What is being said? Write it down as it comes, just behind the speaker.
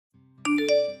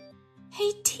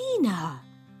Hey, Tina,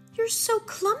 you're so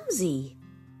clumsy.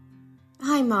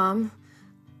 Hi, Mom.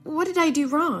 What did I do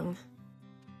wrong?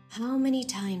 How many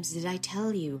times did I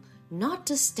tell you not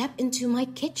to step into my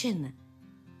kitchen?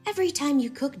 Every time you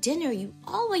cook dinner, you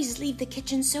always leave the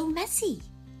kitchen so messy.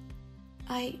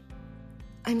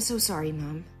 I'm so sorry,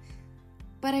 Mom.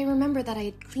 But I remember that I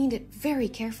had cleaned it very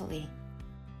carefully.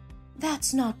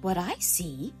 That's not what I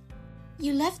see.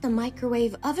 You left the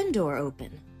microwave oven door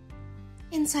open.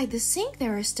 Inside the sink,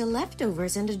 there are still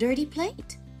leftovers and a dirty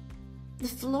plate. The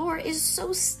floor is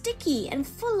so sticky and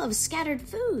full of scattered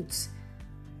foods.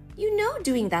 You know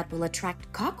doing that will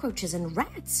attract cockroaches and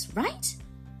rats, right?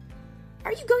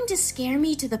 Are you going to scare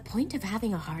me to the point of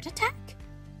having a heart attack?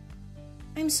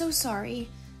 I'm so sorry.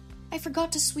 I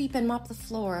forgot to sweep and mop the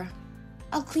floor.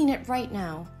 I'll clean it right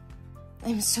now.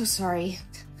 I'm so sorry.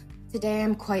 Today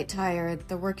I'm quite tired.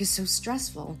 The work is so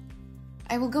stressful.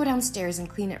 I will go downstairs and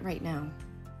clean it right now.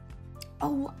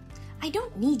 Oh, I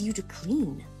don't need you to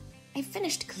clean. I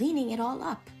finished cleaning it all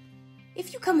up.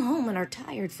 If you come home and are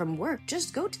tired from work,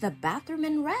 just go to the bathroom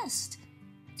and rest.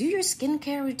 Do your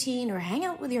skincare routine or hang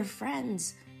out with your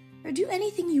friends or do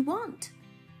anything you want.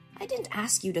 I didn't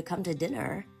ask you to come to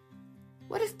dinner.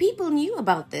 What if people knew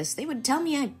about this? They would tell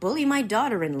me I bully my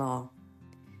daughter-in-law.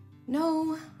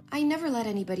 No, I never let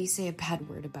anybody say a bad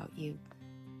word about you.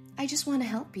 I just want to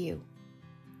help you.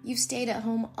 You've stayed at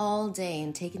home all day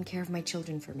and taken care of my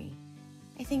children for me.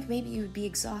 I think maybe you would be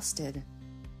exhausted.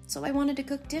 So I wanted to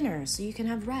cook dinner so you can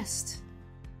have rest.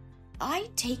 I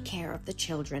take care of the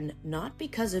children not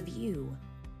because of you.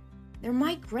 They're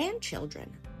my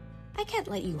grandchildren. I can't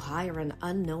let you hire an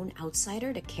unknown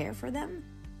outsider to care for them.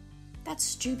 That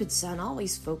stupid son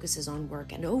always focuses on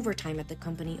work and overtime at the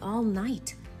company all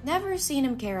night. Never seen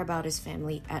him care about his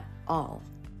family at all.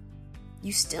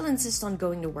 You still insist on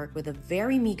going to work with a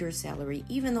very meager salary,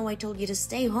 even though I told you to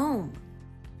stay home.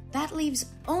 That leaves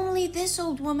only this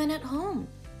old woman at home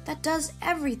that does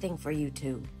everything for you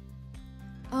two.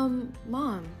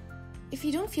 Mom, if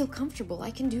you don't feel comfortable, I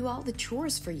can do all the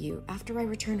chores for you after I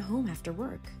return home after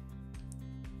work.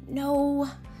 No,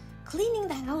 cleaning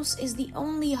the house is the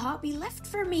only hobby left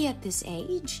for me at this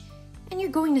age, and you're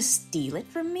going to steal it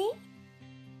from me?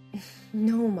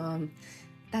 No, Mom,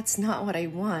 that's not what I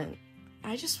want.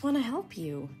 I just want to help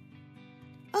you.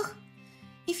 Ugh,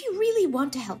 if you really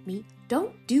want to help me,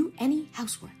 don't do any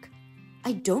housework.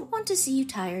 I don't want to see you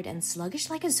tired and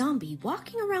sluggish like a zombie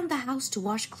walking around the house to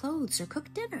wash clothes or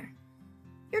cook dinner.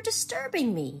 You're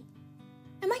disturbing me.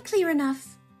 Am I clear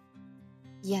enough?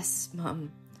 Yes,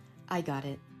 Mom, I got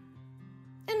it.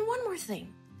 And one more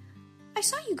thing. I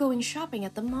saw you going shopping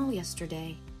at the mall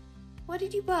yesterday. What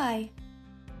did you buy?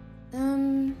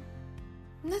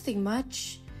 Nothing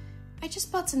much. I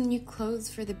just bought some new clothes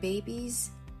for the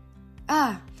babies.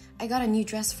 I got a new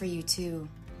dress for you too.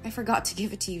 I forgot to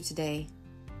give it to you today.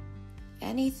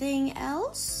 Anything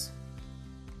else?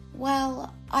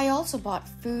 Well, I also bought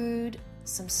food,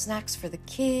 some snacks for the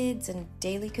kids, and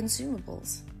daily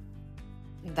consumables.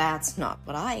 That's not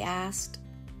what I asked.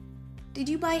 Did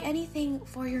you buy anything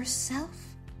for yourself?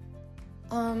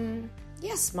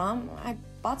 Yes, Mom. I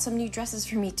bought some new dresses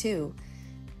for me too.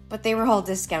 But they were all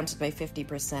discounted by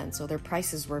 50%, so their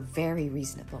prices were very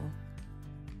reasonable.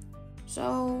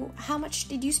 So, how much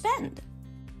did you spend?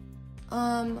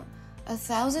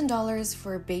 $1,000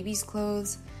 for baby's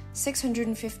clothes,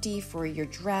 $650 for your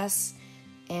dress,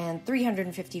 and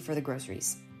 $350 for the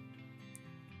groceries.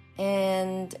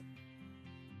 And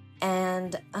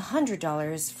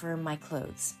 $100 for my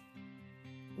clothes.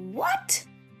 What?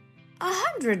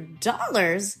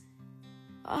 $100?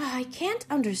 I can't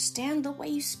understand the way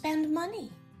you spend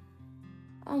money.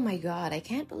 Oh my God, I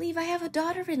can't believe I have a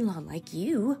daughter-in-law like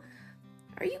you.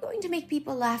 Are you going to make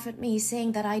people laugh at me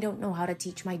saying that I don't know how to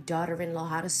teach my daughter-in-law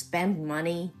how to spend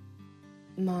money?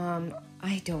 Mom,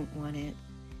 I don't want it.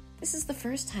 This is the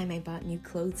first time I bought new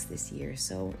clothes this year,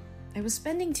 so I was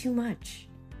spending too much.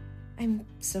 I'm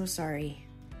so sorry.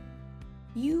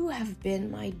 You have been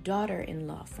my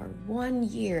daughter-in-law for 1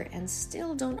 year and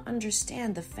still don't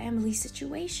understand the family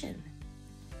situation.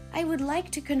 I would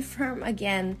like to confirm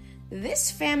again,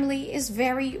 this family is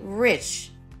very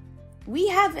rich. We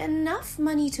have enough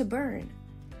money to burn.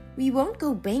 We won't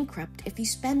go bankrupt if you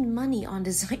spend money on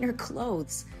designer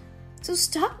clothes. So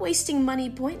stop wasting money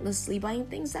pointlessly buying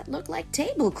things that look like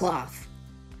tablecloth.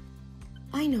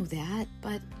 I know that,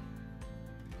 but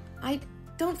I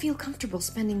don't feel comfortable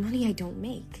spending money I don't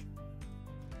make.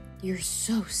 You're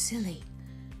so silly.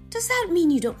 Does that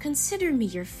mean you don't consider me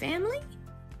your family?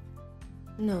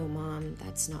 No, Mom,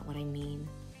 that's not what I mean.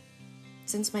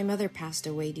 Since my mother passed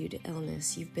away due to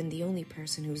illness, you've been the only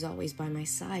person who's always by my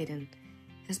side and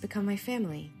has become my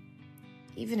family.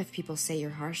 Even if people say you're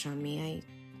harsh on me,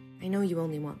 I know you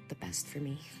only want the best for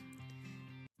me.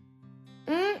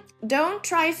 Don't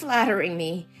try flattering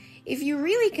me. If you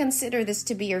really consider this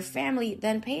to be your family,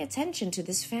 then pay attention to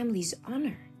this family's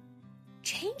honor.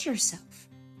 Change yourself.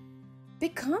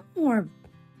 Become more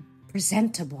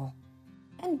presentable.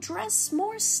 And dress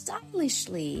more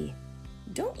stylishly.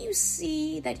 Don't you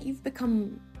see that you've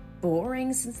become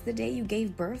boring since the day you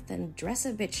gave birth and dress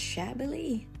a bit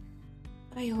shabbily?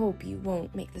 I hope you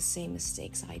won't make the same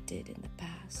mistakes I did in the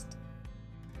past.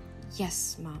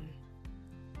 Yes, Mom.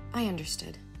 I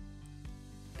understood.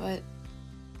 But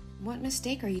what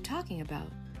mistake are you talking about?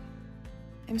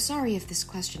 I'm sorry if this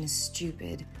question is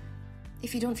stupid.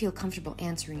 If you don't feel comfortable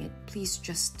answering it, please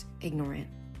just ignore it.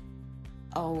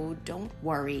 Oh, don't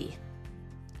worry.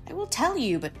 I will tell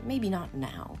you, but maybe not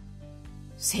now.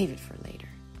 Save it for later.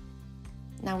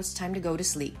 Now it's time to go to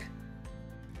sleep.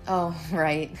 Oh,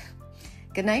 right.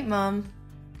 Good night, Mom.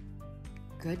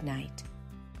 Good night.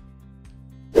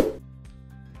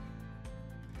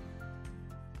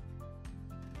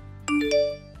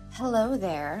 Hello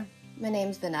there. My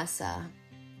name's Vanessa,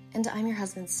 and I'm your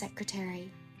husband's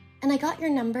secretary. And I got your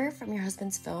number from your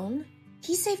husband's phone.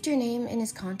 He saved your name in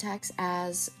his contacts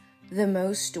as the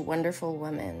most wonderful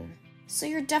woman. So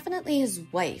you're definitely his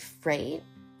wife, right?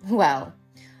 Well,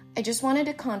 I just wanted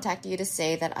to contact you to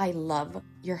say that I love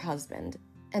your husband,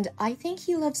 and I think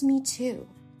he loves me too.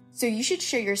 So you should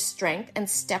show your strength and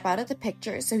step out of the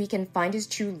picture so he can find his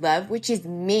true love, which is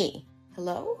me.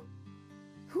 Hello?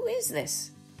 Who is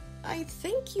this? I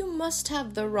think you must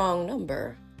have the wrong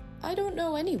number. I don't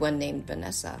know anyone named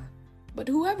Vanessa. But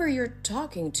whoever you're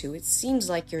talking to, it seems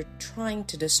like you're trying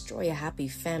to destroy a happy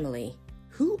family.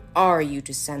 Who are you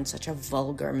to send such a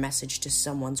vulgar message to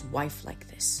someone's wife like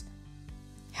this?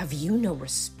 Have you no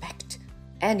respect?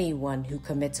 Anyone who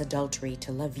commits adultery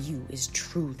to love you is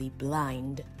truly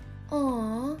blind.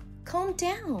 Aw, calm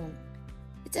down.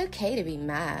 It's okay to be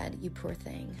mad, you poor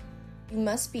thing. You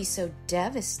must be so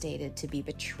devastated to be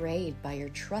betrayed by your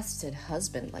trusted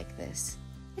husband like this.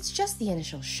 It's just the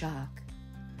initial shock.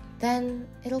 Then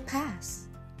it'll pass,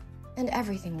 and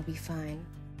everything will be fine.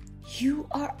 You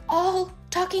are all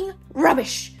talking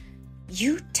rubbish.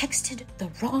 You texted the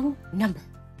wrong number.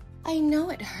 I know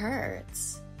it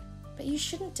hurts, but you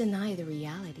shouldn't deny the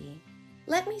reality.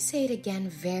 Let me say it again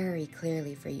very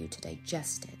clearly for you to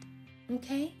digest it,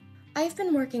 okay? I've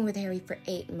been working with Harry for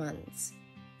 8 months.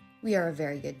 We are a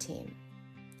very good team.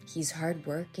 He's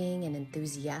hardworking and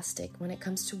enthusiastic when it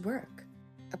comes to work.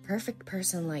 A perfect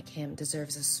person like him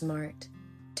deserves a smart,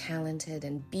 talented,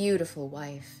 and beautiful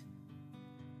wife.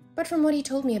 But from what he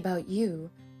told me about you,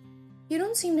 you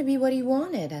don't seem to be what he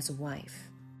wanted as a wife.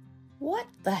 What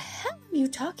the hell are you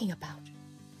talking about?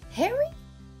 Harry?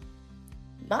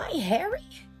 My Harry?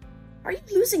 Are you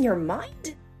losing your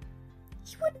mind?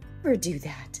 He would never do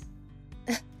that.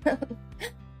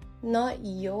 Not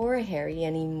your Harry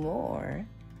anymore.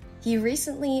 He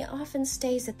recently often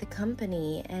stays at the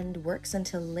company and works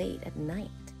until late at night.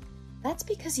 That's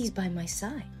because he's by my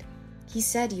side. He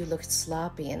said you looked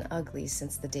sloppy and ugly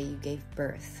since the day you gave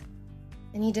birth,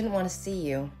 and he didn't want to see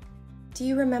you. Do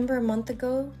you remember a month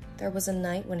ago there was a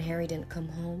night when Harry didn't come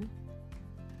home?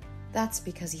 That's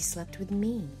because he slept with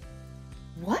me.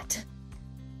 What?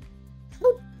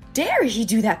 How dare he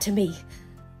do that to me?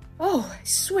 Oh, I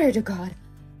swear to God,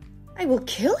 I will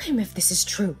kill him if this is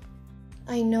true.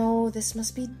 I know this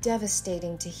must be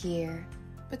devastating to hear,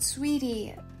 but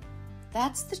sweetie,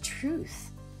 that's the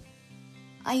truth.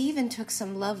 I even took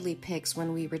some lovely pics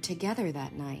when we were together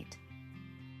that night.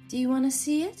 Do you want to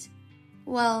see it?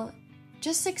 Well,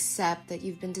 just accept that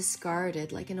you've been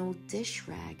discarded like an old dish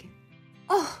rag.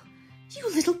 Oh, you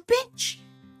little bitch!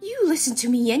 You listen to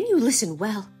me and you listen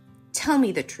well. Tell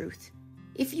me the truth.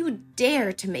 If you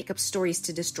dare to make up stories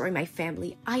to destroy my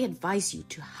family, I advise you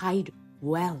to hide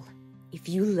well. If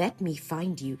you let me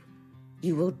find you,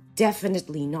 you will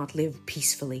definitely not live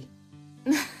peacefully.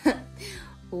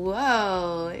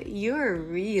 Whoa, you're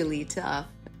really tough.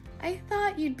 I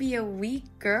thought you'd be a weak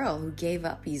girl who gave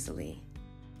up easily.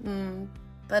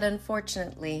 But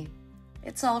unfortunately,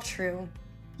 it's all true.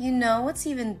 You know what's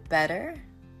even better?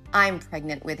 I'm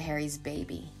pregnant with Harry's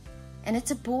baby, and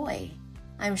it's a boy.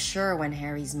 I'm sure when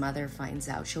Harry's mother finds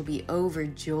out, she'll be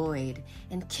overjoyed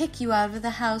and kick you out of the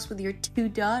house with your 2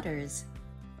 daughters.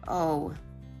 Oh,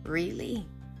 really?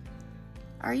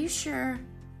 Are you sure?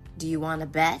 Do you want to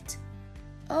bet?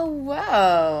 Oh,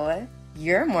 whoa!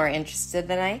 You're more interested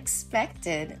than I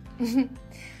expected.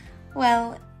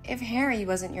 Well, if Harry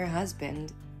wasn't your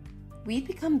husband, we'd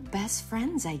become best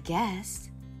friends, I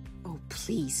guess. Oh,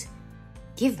 please,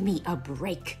 give me a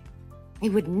break. I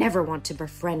would never want to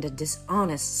befriend a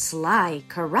dishonest, sly,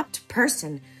 corrupt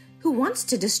person who wants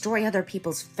to destroy other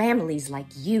people's families like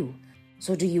you.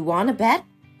 So do you want to bet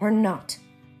or not?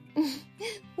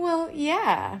 Well,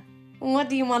 yeah. What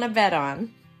do you want to bet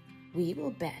on? We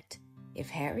will bet if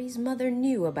Harry's mother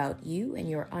knew about you and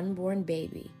your unborn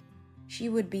baby, she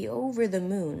would be over the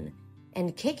moon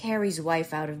and kick Harry's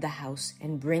wife out of the house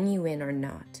and bring you in or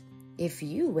not. If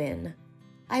you win,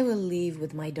 I will leave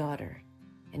with my daughter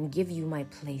and give you my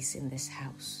place in this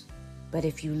house. But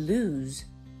if you lose,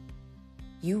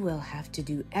 you will have to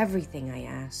do everything I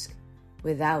ask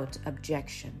without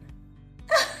objection.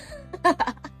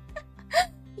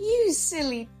 You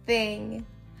silly thing.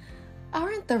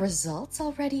 Aren't the results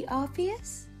already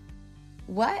obvious?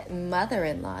 What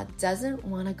mother-in-law doesn't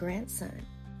want a grandson?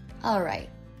 All right,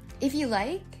 if you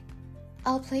like,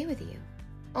 I'll play with you.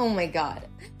 Oh my God,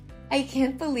 I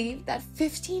can't believe that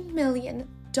 $15 million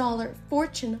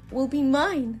fortune will be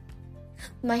mine.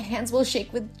 My hands will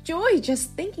shake with joy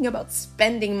just thinking about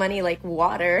spending money like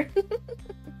water.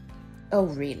 Oh,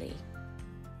 really?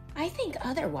 I think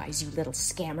otherwise, you little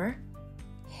scammer.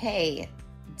 Hey,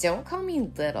 don't call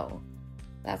me little.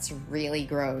 That's really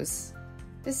gross.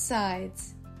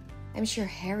 Besides, I'm sure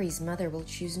Harry's mother will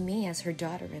choose me as her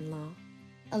daughter-in-law.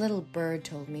 A little bird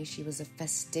told me she was a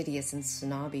fastidious and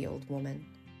snobby old woman.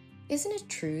 Isn't it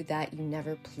true that you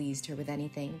never pleased her with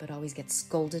anything but always get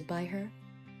scolded by her?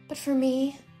 But for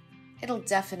me, it'll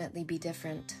definitely be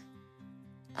different.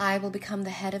 I will become the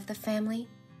head of the family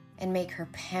and make her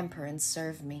pamper and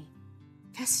serve me.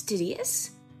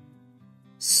 Fastidious?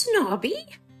 Snobby?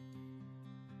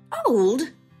 Old?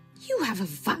 You have a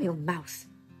vile mouth.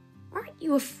 Aren't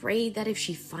you afraid that if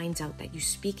she finds out that you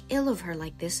speak ill of her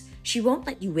like this, she won't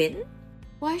let you in?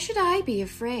 Why should I be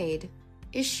afraid?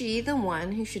 Is she the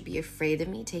one who should be afraid of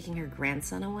me taking her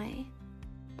grandson away?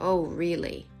 Oh,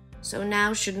 really? So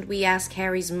now shouldn't we ask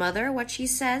Harry's mother what she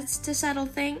says to settle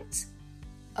things?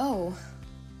 Oh,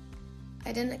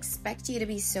 I didn't expect you to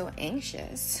be so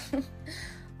anxious.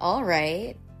 All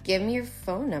right, give me your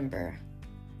phone number.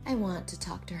 I want to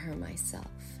talk to her myself.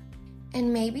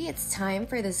 And maybe it's time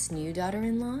for this new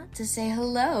daughter-in-law to say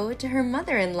hello to her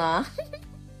mother-in-law.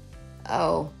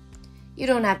 Oh, you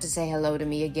don't have to say hello to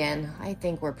me again. I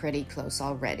think we're pretty close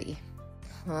already.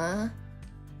 Huh?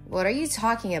 What are you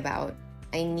talking about?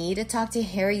 I need to talk to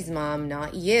Harry's mom,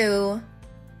 not you.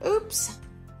 Oops,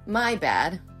 my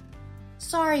bad.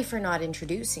 Sorry for not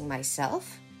introducing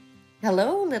myself.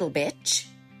 Hello, little bitch.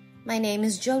 My name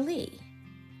is Jolie,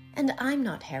 and I'm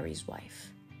not Harry's wife.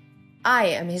 I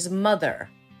am his mother.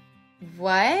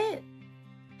 What?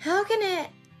 How can it...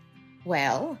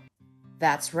 Well,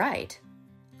 that's right.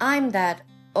 I'm that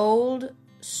old,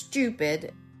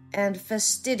 stupid, and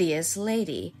fastidious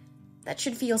lady that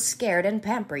should feel scared and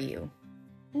pamper you.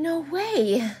 No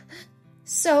way!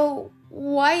 So,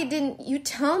 why didn't you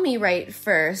tell me right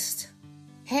first?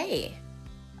 Hey,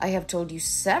 I have told you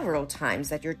several times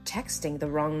that you're texting the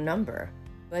wrong number,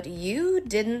 but you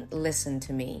didn't listen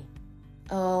to me.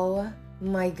 Oh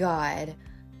my God,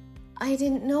 I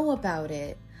didn't know about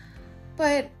it.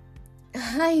 But,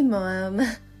 hi, Mom.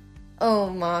 Oh,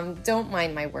 Mom, don't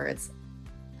mind my words.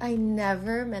 I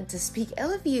never meant to speak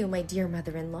ill of you, my dear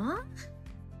mother-in-law.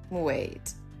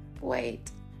 Wait.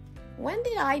 When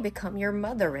did I become your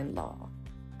mother-in-law?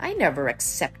 I never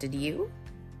accepted you.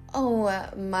 Oh,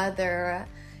 Mother,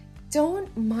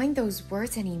 don't mind those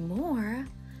words anymore.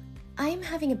 I'm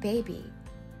having a baby,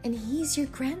 and he's your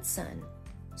grandson.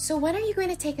 So when are you going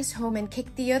to take us home and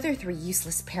kick the other 3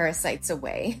 useless parasites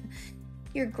away?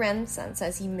 Your grandson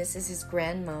says he misses his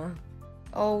grandma.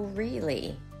 Oh,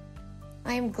 really?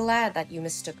 I am glad that you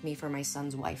mistook me for my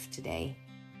son's wife today.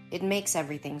 It makes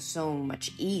everything so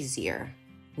much easier.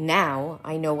 Now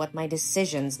I know what my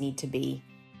decisions need to be.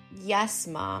 Yes,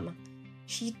 Mom.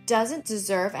 She doesn't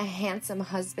deserve a handsome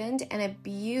husband and a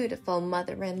beautiful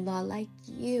mother-in-law like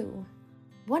you.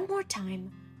 One more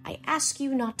time, I ask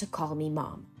you not to call me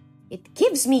Mom. It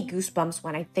gives me goosebumps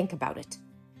when I think about it.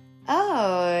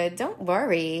 Oh, don't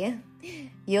worry.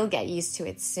 You'll get used to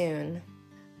it soon.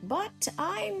 But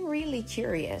I'm really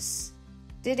curious.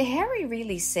 Did Harry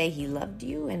really say he loved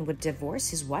you and would divorce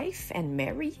his wife and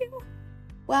marry you?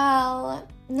 Well,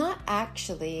 not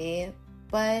actually,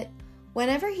 but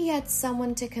whenever he had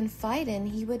someone to confide in,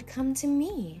 he would come to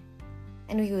me.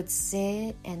 And we would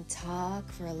sit and talk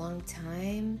for a long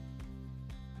time.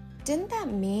 Didn't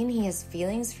that mean he has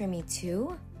feelings for me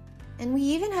too? And we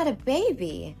even had a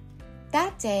baby.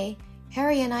 That day,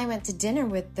 Harry and I went to dinner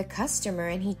with the customer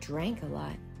and he drank a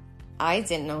lot. I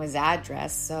didn't know his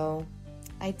address, so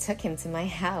I took him to my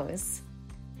house.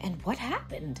 And what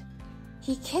happened?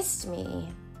 He kissed me.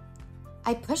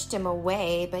 I pushed him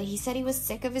away, but he said he was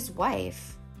sick of his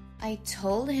wife. I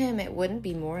told him it wouldn't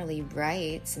be morally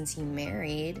right since he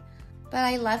married, but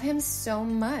I love him so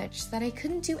much that I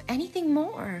couldn't do anything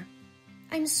more.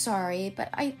 I'm sorry, but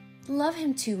I love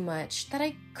him too much that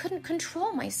I couldn't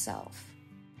control myself.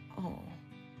 Oh,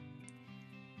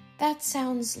 that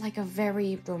sounds like a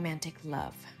very romantic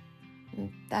love.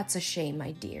 That's a shame,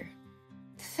 my dear.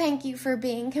 Thank you for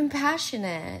being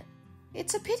compassionate.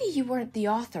 It's a pity you weren't the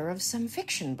author of some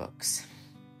fiction books.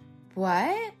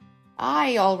 What?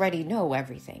 I already know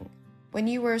everything. When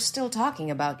you were still talking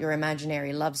about your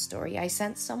imaginary love story, I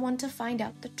sent someone to find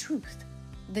out the truth.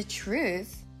 The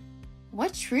truth?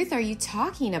 What truth are you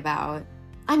talking about?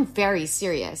 I'm very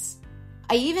serious.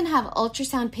 I even have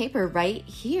ultrasound paper right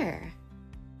here.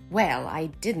 Well, I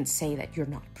didn't say that you're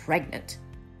not pregnant.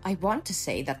 I want to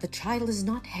say that the child is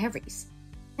not Harry's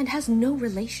and has no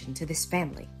relation to this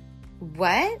family.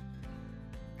 What?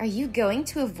 Are you going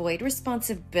to avoid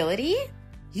responsibility?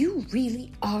 You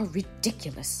really are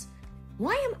ridiculous.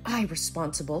 Why am I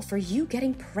responsible for you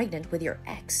getting pregnant with your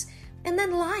ex and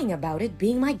then lying about it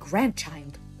being my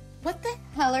grandchild? What the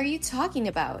hell are you talking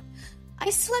about? I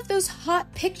still have those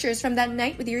hot pictures from that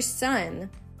night with your son.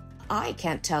 I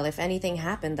can't tell if anything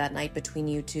happened that night between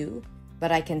you two,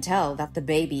 but I can tell that the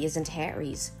baby isn't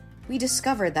Harry's. We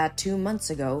discovered that 2 months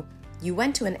ago. You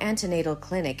went to an antenatal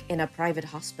clinic in a private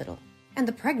hospital, and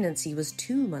the pregnancy was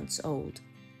 2 months old,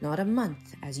 not a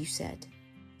month, as you said.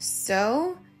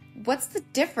 So, what's the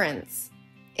difference?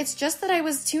 It's just that I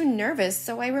was too nervous,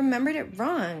 so I remembered it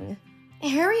wrong.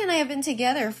 Harry and I have been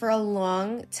together for a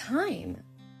long time.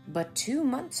 But 2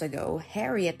 months ago,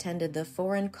 Harry attended the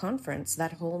foreign conference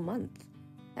that whole month,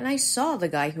 and I saw the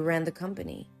guy who ran the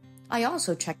company. I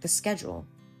also checked the schedule.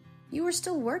 You were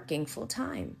still working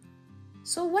full-time.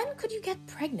 So when could you get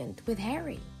pregnant with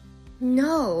Harry?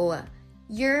 No,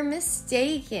 you're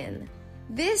mistaken.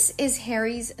 This is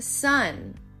Harry's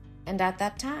son. And at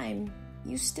that time,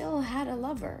 you still had a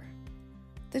lover.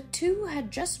 The two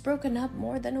had just broken up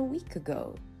more than a week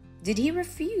ago. Did he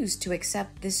refuse to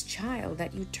accept this child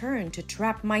that you turned to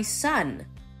trap my son?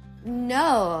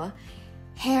 No,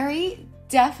 Harry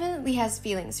definitely has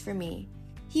feelings for me.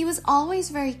 He was always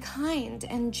very kind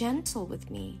and gentle with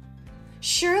me.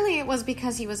 Surely it was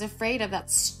because he was afraid of that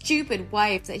stupid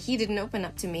wife that he didn't open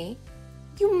up to me.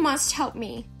 You must help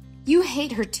me. You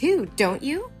hate her too, don't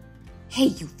you? Hey,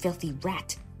 you filthy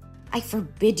rat. I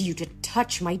forbid you to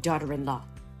touch my daughter-in-law.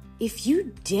 If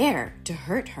you dare to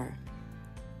hurt her,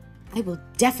 I will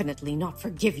definitely not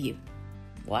forgive you.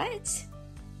 What?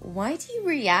 Why do you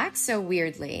react so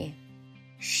weirdly?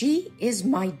 She is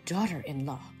my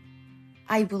daughter-in-law.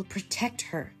 I will protect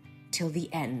her till the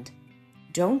end.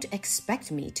 Don't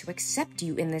expect me to accept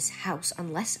you in this house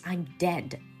unless I'm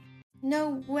dead.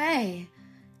 No way.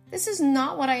 This is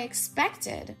not what I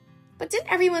expected. But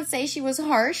didn't everyone say she was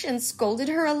harsh and scolded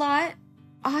her a lot?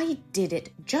 I did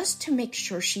it just to make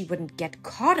sure she wouldn't get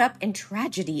caught up in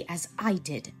tragedy as I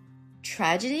did.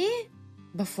 Tragedy?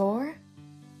 Before?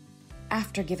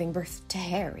 After giving birth to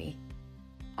Harry,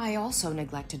 I also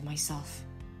neglected myself.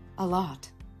 A lot.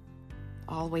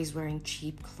 Always wearing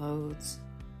cheap clothes,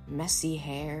 messy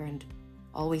hair, and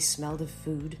always smelled of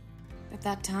food. At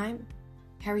that time,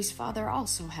 Harry's father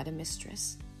also had a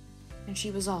mistress, and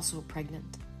she was also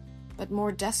pregnant. But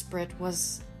more desperate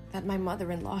was that my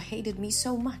mother-in-law hated me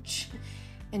so much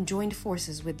and joined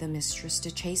forces with the mistress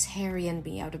to chase Harry and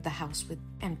me out of the house with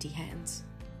empty hands.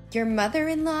 Your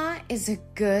mother-in-law is a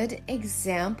good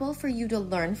example for you to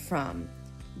learn from.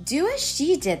 Do as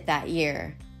she did that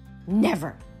year.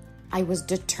 Never. I was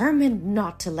determined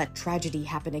not to let tragedy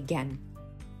happen again,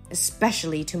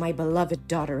 especially to my beloved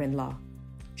daughter-in-law.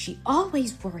 She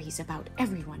always worries about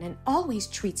everyone and always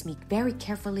treats me very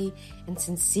carefully and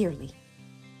sincerely.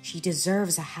 She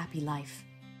deserves a happy life.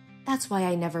 That's why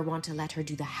I never want to let her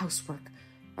do the housework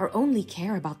or only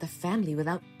care about the family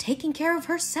without taking care of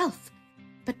herself.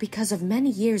 But because of many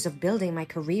years of building my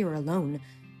career alone,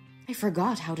 I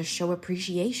forgot how to show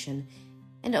appreciation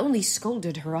and only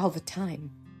scolded her all the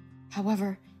time.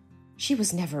 However, she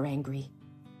was never angry.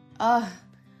 I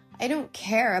don't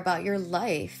care about your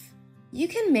life. You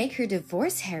can make her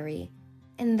divorce Harry,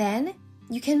 and then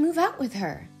you can move out with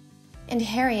her. And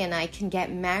Harry and I can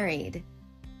get married.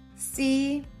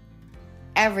 See?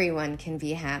 Everyone can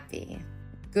be happy.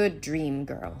 Good dream,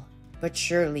 girl. But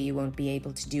surely you won't be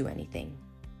able to do anything.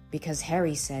 Because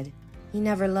Harry said he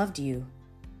never loved you.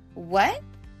 What?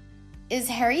 Is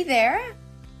Harry there?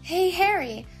 Hey,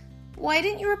 Harry, why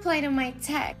didn't you reply to my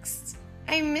text?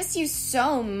 I miss you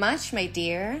so much, my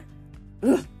dear.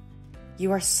 Ugh,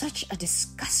 you are such a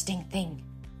disgusting thing.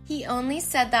 He only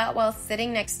said that while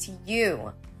sitting next to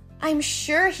you. I'm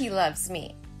sure he loves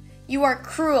me. You are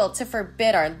cruel to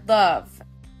forbid our love.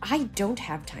 I don't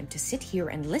have time to sit here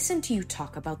and listen to you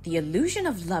talk about the illusion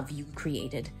of love you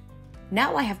created.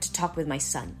 Now I have to talk with my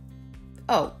son.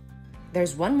 Oh,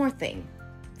 there's one more thing.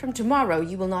 From tomorrow,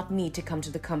 you will not need to come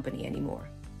to the company anymore.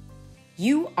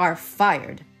 You are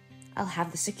fired. I'll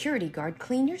have the security guard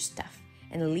clean your stuff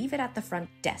and leave it at the front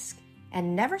desk,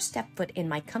 and never step foot in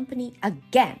my company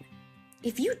again.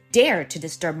 If you dare to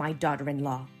disturb my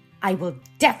daughter-in-law, I will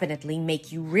definitely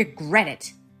make you regret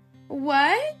it.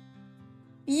 What?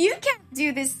 You can't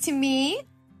do this to me.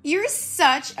 You're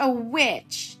such a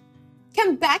witch.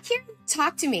 Come back here and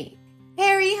talk to me.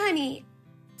 Harry, honey,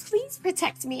 please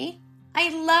protect me. I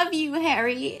love you,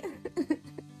 Harry.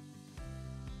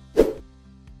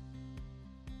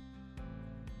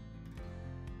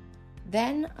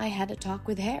 Then I had a talk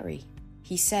with Harry.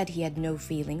 He said he had no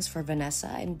feelings for Vanessa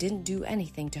and didn't do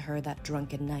anything to her that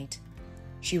drunken night.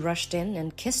 She rushed in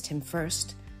and kissed him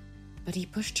first, but he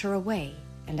pushed her away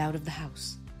and out of the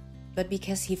house. But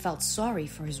because he felt sorry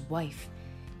for his wife,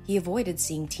 he avoided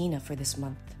seeing Tina for this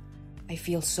month. I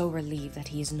feel so relieved that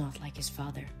he is not like his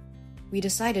father. We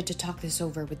decided to talk this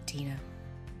over with Tina.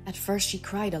 At first she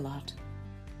cried a lot,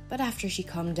 but after she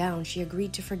calmed down, she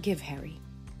agreed to forgive Harry,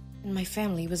 and my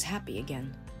family was happy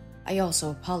again. I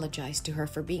also apologized to her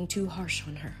for being too harsh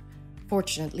on her.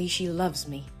 Fortunately, she loves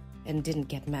me and didn't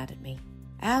get mad at me.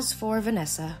 As for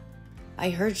Vanessa, I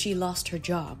heard she lost her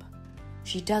job.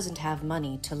 She doesn't have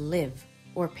money to live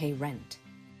or pay rent.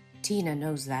 Tina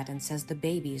knows that and says the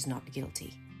baby is not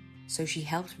guilty, so she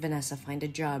helped Vanessa find a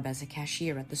job as a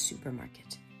cashier at the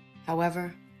supermarket.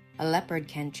 However, a leopard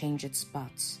can't change its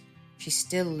spots. She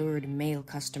still lured male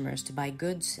customers to buy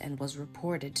goods and was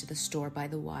reported to the store by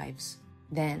the wives.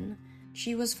 Then,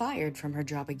 she was fired from her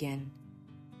job again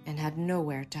and had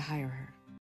nowhere to hire her.